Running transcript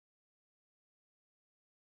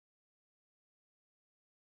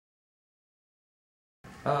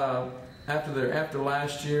After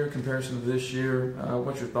last year, comparison to this year,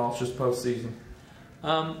 what's your thoughts just postseason?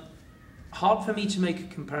 Hard for me to make a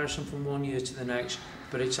comparison from one year to the next,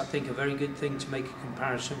 but it's, I think, a very good thing to make a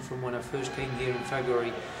comparison from when I first came here in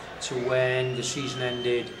February to when the season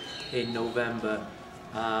ended in November.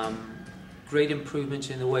 Great improvements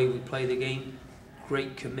in the way we play the game,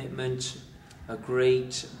 great commitment, a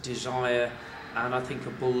great desire, and I think a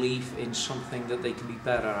belief in something that they can be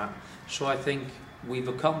better at. So I think we've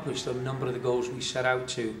accomplished a number of the goals we set out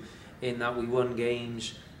to, in that we won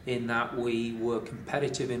games, in that we were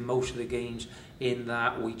competitive in most of the games, in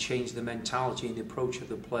that we changed the mentality and the approach of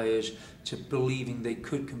the players to believing they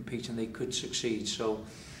could compete and they could succeed. So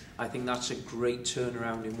I think that's a great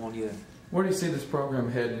turnaround in 1 year. Where do you see this program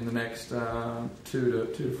heading in the next 2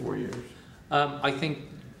 to 4 years? I think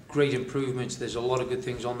great improvements. There's a lot of good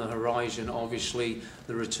things on the horizon. Obviously,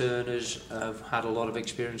 the returners have had a lot of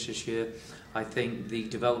experience this year. I think the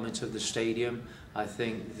development of the stadium, I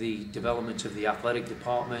think the development of the athletic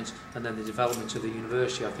department, and then the development of the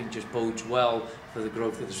university, I think just bodes well for the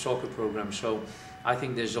growth of the soccer program. So I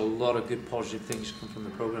think there's a lot of good positive things to come from the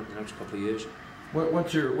program in the next couple of years.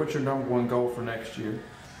 What's your number one goal for next year?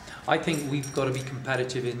 I think we've got to be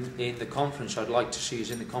competitive in the conference. I'd like to see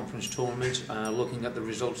us in the conference tournament. Looking at the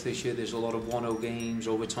results this year, there's a lot of 1-0 games,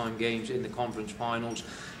 overtime games in the conference finals.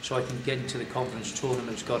 So I think getting to the conference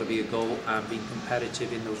tournament's got to be a goal, and being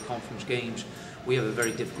competitive in those conference games. We have a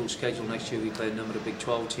very difficult schedule next year. We play a number of Big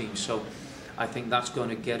 12 teams. So I think that's going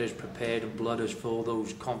to get us prepared and blood us for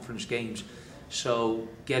those conference games. So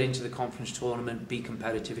get into the conference tournament, be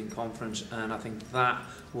competitive in conference, and I think that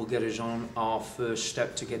will get us on our first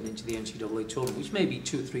step to getting into the NCAA tournament, which may be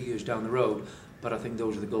 2 or 3 years down the road, but I think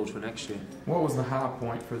those are the goals for next year. What was the high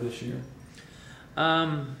point for this year?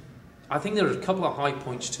 I think there are a couple of high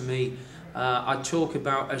points to me. I talk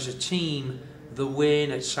about, as a team, the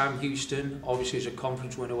win at Sam Houston, obviously as a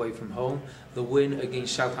conference win away from home. The win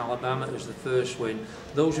against South Alabama as the first win.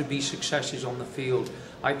 Those would be successes on the field.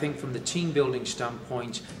 I think from the team building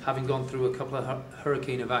standpoint, having gone through a couple of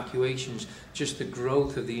hurricane evacuations, just the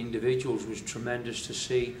growth of the individuals was tremendous to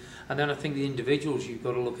see. And then I think the individuals, you've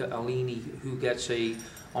got to look at Alini, who gets a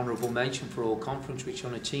honourable mention for all conference, which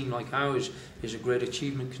on a team like ours is a great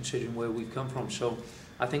achievement considering where we've come from. So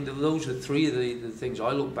I think that those are 3 of the things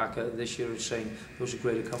I look back at this year as saying those are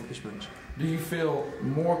great accomplishments. Do you feel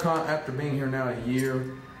more after being here now a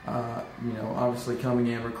year, obviously coming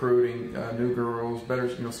in, recruiting, new girls, better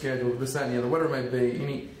schedule, this, that, and the other, whatever it may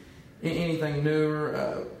be, anything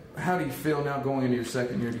newer? How do you feel now going into your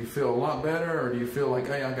second year? Do you feel a lot better, or do you feel like,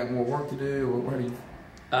 hey, I got more work to do? Or where do you?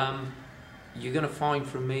 You're going to find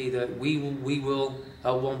from me that we will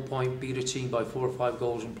at one point beat a team by 4 or 5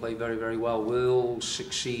 goals and play very, very well. We'll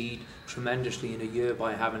succeed tremendously in a year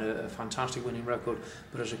by having a fantastic winning record.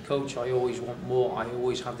 But as a coach, I always want more. I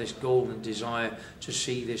always have this goal and desire to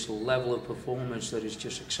see this level of performance that is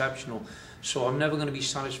just exceptional. So I'm never going to be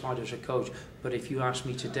satisfied as a coach. But if you ask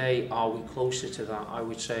me today, are we closer to that? I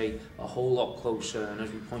would say a whole lot closer. And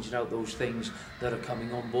as we pointed out, those things that are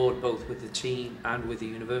coming on board, both with the team and with the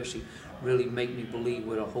university, really make me believe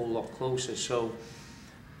we're a whole lot closer. So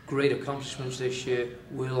great accomplishments this year.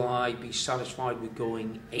 Will I be satisfied with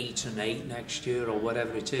going 8-8 next year or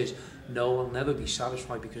whatever it is? No, I'll never be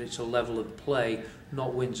satisfied, because it's a level of play,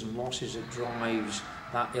 not wins and losses, that drives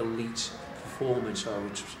that elite performance,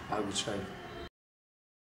 I would say.